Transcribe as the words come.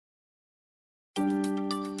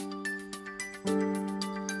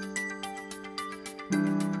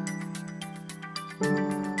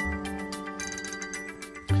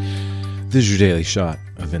This is your daily shot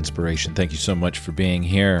of inspiration. Thank you so much for being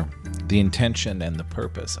here. The intention and the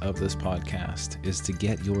purpose of this podcast is to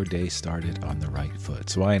get your day started on the right foot.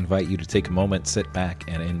 So I invite you to take a moment, sit back,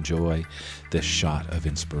 and enjoy this shot of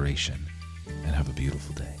inspiration. And have a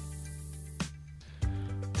beautiful day.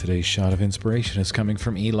 Today's shot of inspiration is coming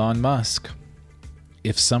from Elon Musk.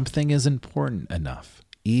 If something is important enough,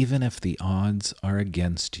 even if the odds are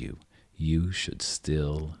against you, you should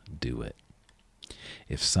still do it.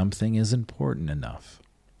 If something is important enough,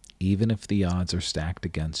 even if the odds are stacked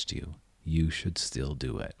against you, you should still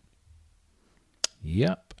do it.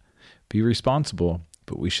 Yep, be responsible,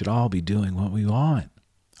 but we should all be doing what we want.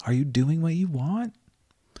 Are you doing what you want?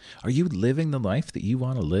 Are you living the life that you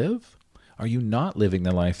want to live? Are you not living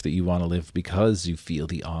the life that you want to live because you feel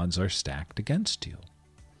the odds are stacked against you?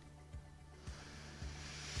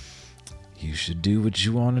 You should do what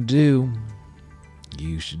you want to do.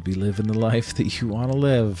 You should be living the life that you want to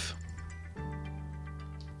live.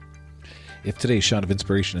 If today's shot of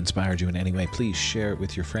inspiration inspired you in any way, please share it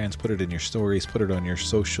with your friends, put it in your stories, put it on your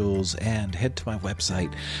socials, and head to my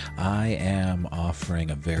website. I am offering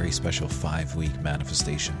a very special 5-week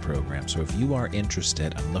manifestation program. So if you are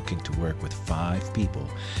interested, I'm looking to work with 5 people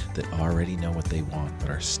that already know what they want but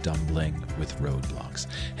are stumbling with roadblocks.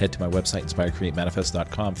 Head to my website,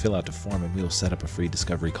 inspirecreatemanifest.com, fill out the form, and we will set up a free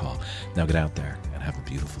discovery call. Now get out there and have a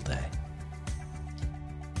beautiful day.